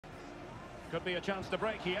Could be a chance to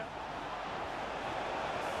break here.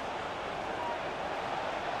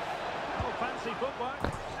 Oh, fancy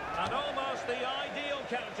footwork. And almost the ideal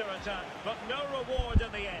counter-attack, but no reward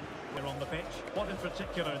in the end. They're on the pitch. What in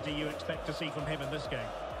particular do you expect to see from him in this game?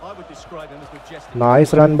 I would describe him as majestic.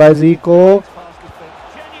 Nice run by Zico.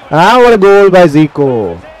 Ah, what a goal by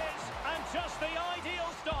Zico. And just the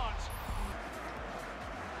ideal start.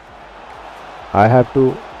 I have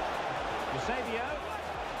to. Eusebio.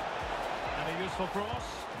 And a useful cross.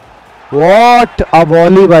 What a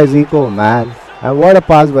volley by Zico, man. And what a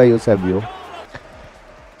pass by Eusebio.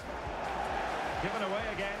 Given away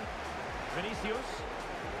again. Vinicius.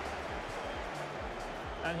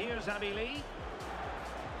 And here's Abili.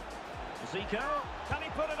 Zico. Can he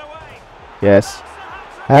put it away? Yes.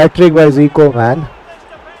 Hat-trick by Zico, man.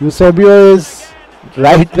 Eusebio is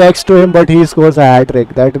right next to him, but he scores a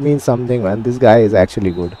hat-trick. That means something, man. This guy is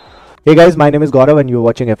actually good. Hey guys, my name is Gaurav and you're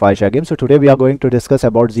watching FRHR Game. So today we are going to discuss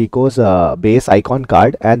about Zico's base icon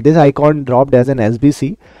card, and this icon dropped as an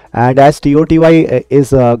SBC, and as TOTY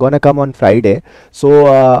is gonna come on Friday, so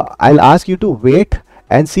I'll ask you to wait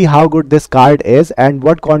and see how good this card is and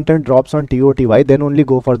what content drops on TOTY, then only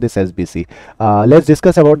go for this SBC. Let's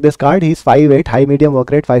discuss about this card. He's 5'8", high medium work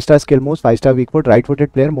rate, 5-star skill moves, 5-star weak foot, right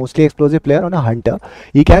footed player, mostly explosive player on a hunter.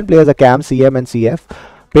 He can play as a cam, CM and CF.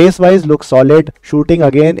 Pace wise looks solid, shooting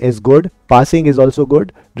again is good, passing is also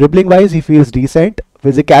good, dribbling wise he feels decent,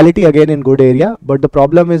 physicality again in good area, but the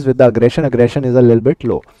problem is with the aggression is a little bit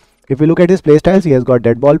low. If you look at his playstyles, he has got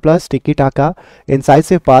dead ball plus, tiki taka,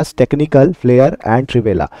 incisive pass, technical, flair and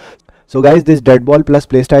trivela. So guys, this dead ball plus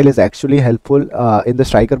playstyle is actually helpful in the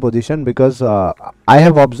striker position, because I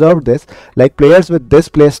have observed this, like players with this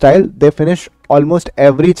playstyle, they finish almost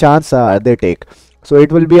every chance they take. So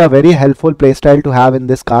it will be a very helpful playstyle to have in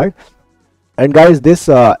this card. And guys, this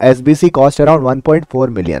SBC cost around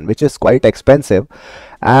 1.4 million, which is quite expensive.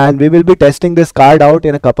 And we will be testing this card out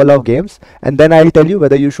in a couple of games, and then I'll tell you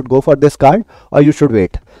whether you should go for this card or you should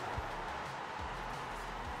wait.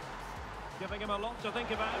 Giving him a lot to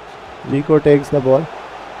think about. Zico takes the ball.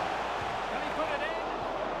 Can he put it in?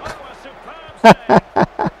 Oh, a superb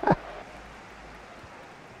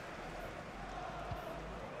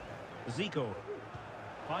save. Zico.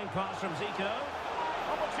 Fine pass from Zico.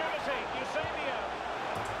 Opportunity, Eusebio.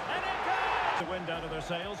 And it goes! The wind out of their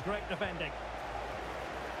sails, great defending.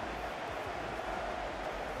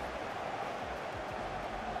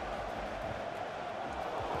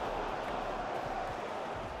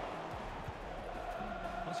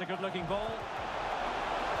 That's a good looking ball.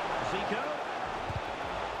 Zico.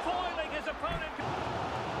 Foiling his opponent.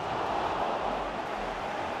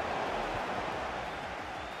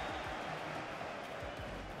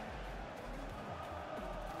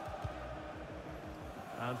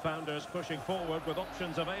 And founders pushing forward with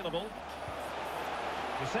options available.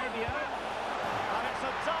 Eusebio. And it's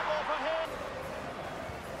a double for him.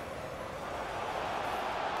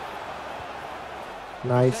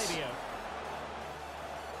 Nice. Eusebio.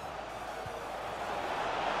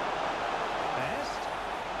 Best.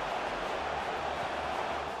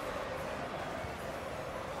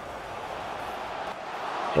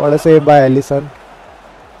 What a save by Ellison.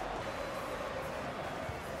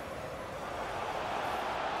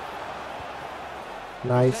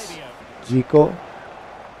 Nice. Zico.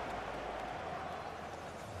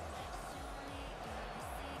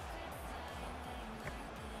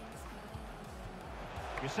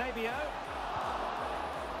 Eusebio.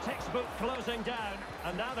 Textbook closing down,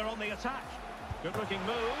 and now they're on the attack. Good looking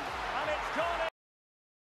move, and it's gone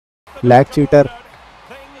in. Lag cheater.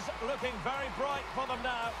 Things looking very bright for them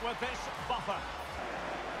now with this buffer.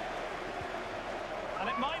 And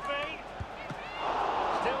it might be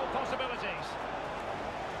still possibilities.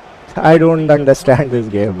 I don't understand this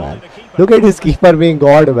game, man. Look at his keeper being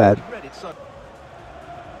God, man.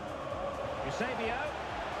 Eusebio.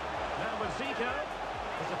 Now with Zico.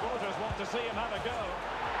 The supporters want to see him have a go.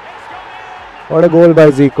 It's gone in. What a goal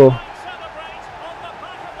by Zico. Celebrate on the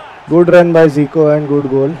back of that. Good run by Zico and good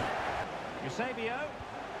goal. Eusebio.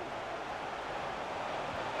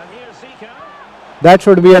 And here's Zico. That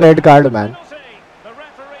should be a red card, man. Penalty. The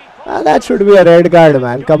referee That should be a red card,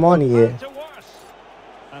 man. Come on, yeah. to worse.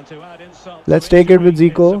 And to add insult Let's to take it with injury,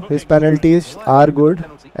 it's a Zico. booking. His penalties are good.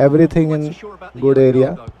 Everything in good area.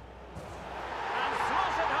 And throws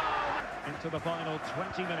it home into the final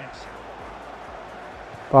 20 minutes.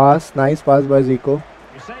 Pass. Nice pass by Zico.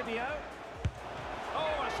 Eusebio.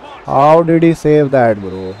 Oh, a smart How did he save that,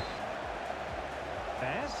 bro?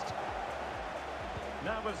 Best.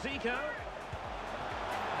 Now with Zico.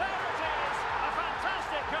 There it is. A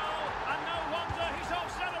fantastic goal. And no wonder he's off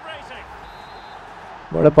celebrating.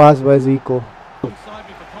 What a pass by Zico. Inside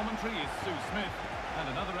me for commentary is Sue Smith, and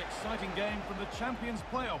another exciting game from the Champions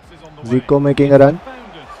playoffs is on the way. Zico making a run.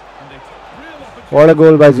 Founders, and it's real opportunity. What a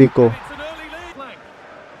goal by Zico. It's an early lead. Flank.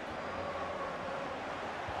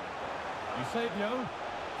 Eusebio.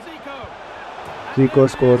 Zico. Zico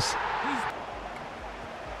scores.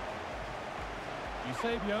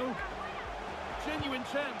 Eusebio. Genuine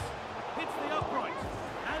chance. Hits the upright.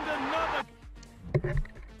 And another.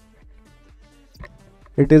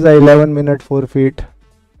 It is a 11-minute forfeit.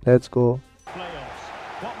 Let's go. Playoffs.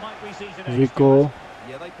 What might we see today? Zico.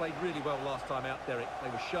 Yeah, they played really well last time out, Derek. They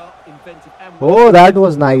were sharp, inventive, and Oh, that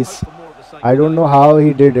was nice. I don't know how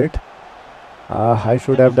he did it. I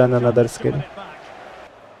should have done another skill.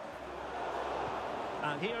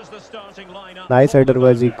 And here's the starting lineup. Nice header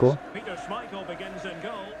by Zico. Peter Schmeichel begins in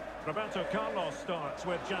goal. Roberto Carlos starts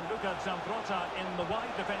with Gianluca Zambrotta in the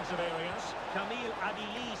wide defensive areas. Camille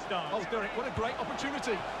Adili starts. Oh, Derek, what a great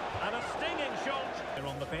opportunity. And a stinging shot. They're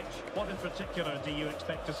on the pitch. What in particular do you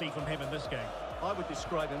expect to see from him in this game? I would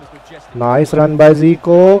describe him as majestic. Nice run by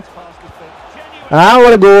Zico. Past defense. Ah,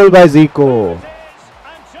 what a goal by Zico. And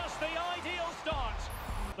just the ideal start.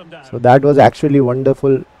 Them down. So that was actually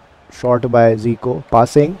wonderful shot by Zico.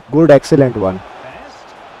 Passing. Good, excellent one. Best.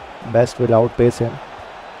 Best will outpace him.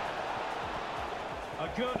 A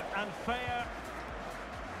good and fair.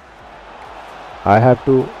 I have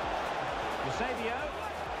to. Eusebio.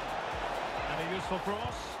 And a useful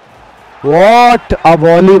cross. What a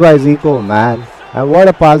volley by Zico, man. And what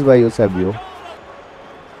a pass by Eusebio.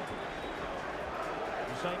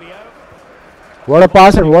 Eusebio. What a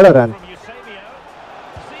pass and what a run. From Eusebio.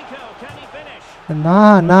 Zico, can he finish?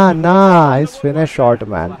 Nah. His finish shot,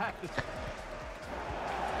 man.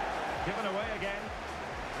 Given away again.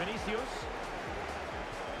 Vinicius.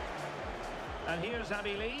 And here's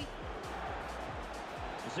Adili.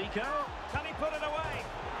 Zico. Can he put it away?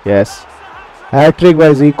 Yes. Hat-trick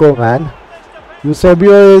by Zico, man.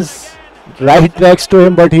 Eusebio is right next to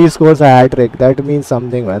him, but he scores a hat-trick. That means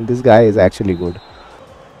something, man. This guy is actually good.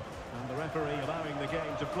 And the referee allowing the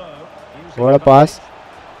game to flow. What a pass.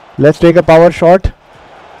 Let's take a power shot.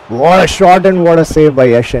 What a shot and what a save by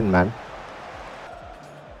Yashin, man.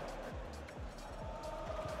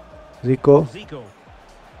 Zico. Zico.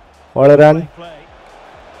 What a run. Play.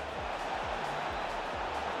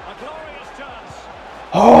 A glorious chance.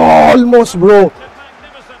 Almost, bro.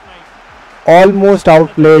 Magnificently. Almost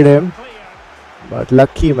outplayed him. Clear. But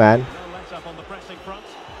lucky, man. No let up on the pressing front.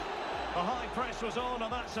 The high press was on,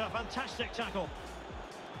 and that's a fantastic tackle.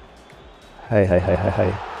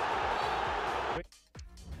 Hi.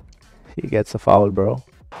 He gets a foul, bro. And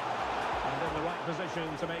in the right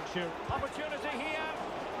position to make sure. Opportunity here.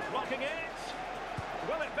 Blocking it.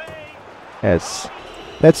 Will it be? Yes.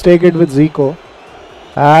 Let's take it with Zico.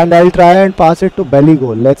 And I'll try and pass it to belly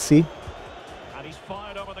goal. Let's see. And he's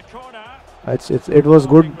fired over the corner. It was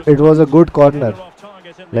good. It was a good corner. Off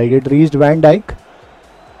target in the Like it reached Van Dijk.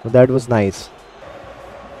 So that was nice.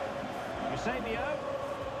 Eusebio.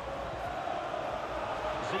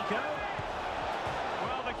 Zico.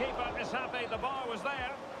 Well, the keeper is happy. The bar was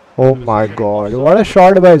there. Oh my god. What a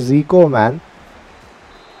shot by Zico, man.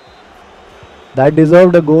 That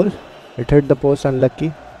deserved a goal. It hit the post,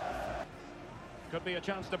 unlucky. Could be a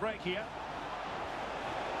chance to break here.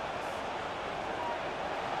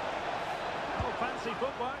 Oh, fancy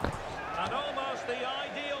footwork. And almost the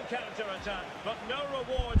ideal counter-attack, but no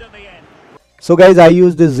reward in the end. So guys, I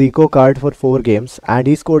used this Zico card for 4 games and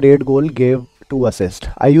he scored 8 goals, gave 2 assists.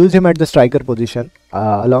 I used him at the striker position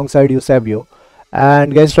alongside Eusebio.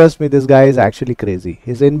 And guys, trust me, this guy is actually crazy.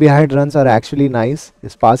 His in-behind runs are actually nice.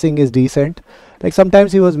 His passing is decent. Like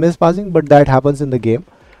sometimes he was miss-passing, but that happens in the game.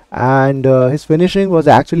 And his finishing was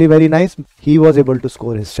actually very nice. He was able to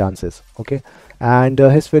score his chances. Okay. And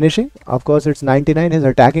his finishing, of course, it's 99. His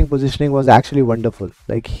attacking positioning was actually wonderful.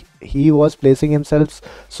 Like he was placing himself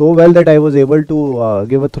so well that I was able to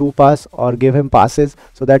give a through pass or give him passes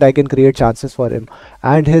so that I can create chances for him.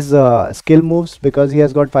 And his skill moves, because he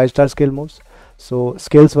has got 5-star skill moves. So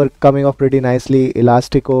skills were coming off pretty nicely.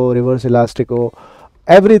 Elastico, reverse elastico,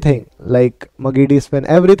 everything like Magidi spin,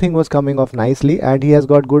 everything was coming off nicely. And he has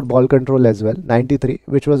got good ball control as well, 93,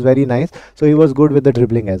 which was very nice. So he was good with the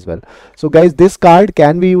dribbling as well. So guys, this card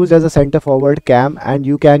can be used as a center forward cam, and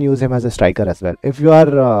you can use him as a striker as well. If you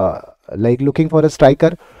are like looking for a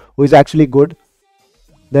striker who is actually good,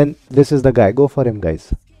 then this is the guy. Go for him,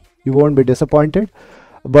 guys. You won't be disappointed.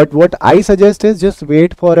 But what I suggest is just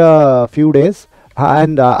wait for a few days.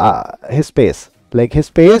 And his pace, like his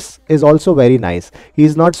pace is also very nice. He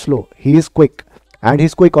is not slow, he is quick, and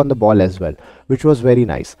he's quick on the ball as well, which was very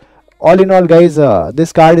nice. all in all, guys,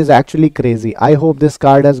 this card is actually crazy. I hope this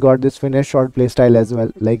card has got this finish shot playstyle as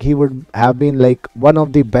well. Like, he would have been like one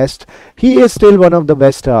of the best. He is still one of the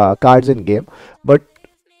best cards in game, but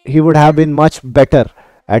he would have been much better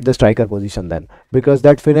at the striker position then, because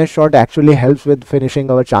that finish shot actually helps with finishing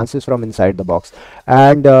our chances from inside the box,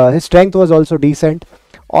 and his strength was also decent.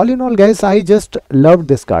 All in all, guys, I just loved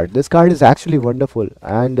this card. This card is actually wonderful,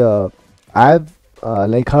 and I've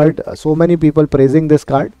like heard so many people praising this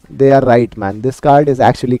card. They are right, man. This card is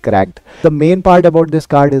actually cracked. The main part about this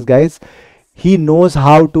card is, guys, he knows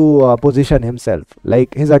how to position himself.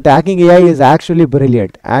 Like, his attacking AI is actually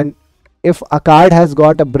brilliant, and if a card has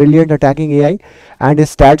got a brilliant attacking AI and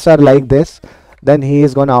his stats are like this, then he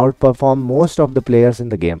is gonna outperform most of the players in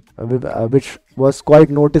the game, which was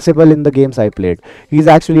quite noticeable in the games I played. He's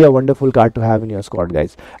actually a wonderful card to have in your squad,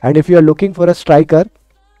 guys. And if you are looking for a striker,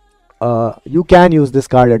 you can use this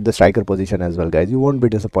card at the striker position as well, guys. You won't be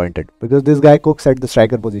disappointed, because this guy cooks at the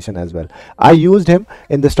striker position as well. I used him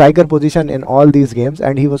in the striker position in all these games,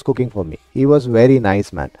 and he was cooking for me. He was very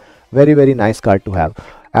nice, man. Very, very nice card to have.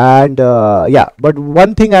 And yeah, but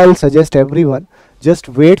one thing I will suggest everyone, just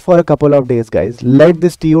wait for a couple of days, guys. Let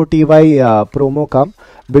this TOTY promo come,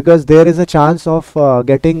 because there is a chance of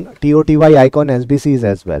getting TOTY icon SBCs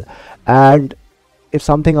as well. And if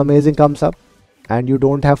something amazing comes up and you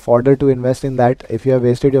don't have fodder to invest in that, if you have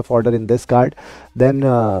wasted your fodder in this card, then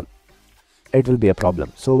it will be a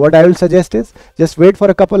problem. So what I will suggest is, just wait for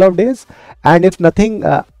a couple of days, and if nothing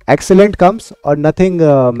excellent comes or nothing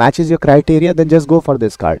matches your criteria, then just go for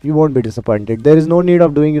this card. You won't be disappointed. There is no need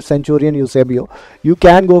of doing Centurion, Eusebio. You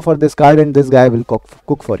can go for this card, and this guy will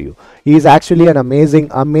cook for you. He is actually an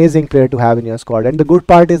amazing player to have in your squad. And the good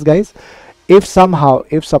part is, guys, if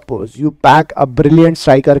suppose you pack a brilliant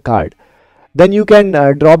striker card, then you can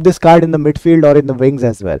drop this card in the midfield or in the wings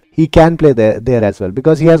as well. He can play there as well,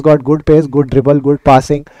 because he has got good pace, good dribble, good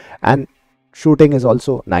passing, and shooting is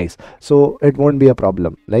also nice. So it won't be a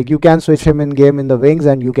problem. Like, you can switch him in game in the wings,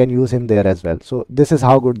 and you can use him there as well. So this is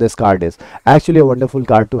how good this card is. Actually a wonderful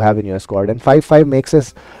card to have in your squad, and 5/5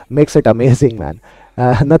 makes it amazing, man.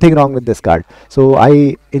 Nothing wrong with this card. So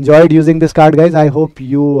I enjoyed using this card, guys. I hope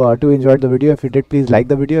you too enjoyed the video. If you did, please like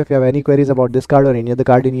the video. If you have any queries about this card or any other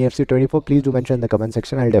card in EAFC 24, please do mention in the comment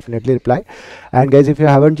section. I'll definitely reply. And guys, if you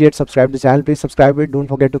haven't yet subscribed the channel, please subscribe it. Don't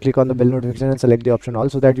forget to click on the bell notification and select the option all,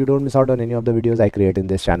 so that you don't miss out on any of the videos I create in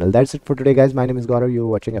this channel. That's it for today, guys. My name is Gaurav. You're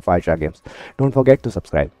watching FRHR Games. Don't forget to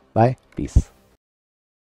subscribe. Bye. Peace.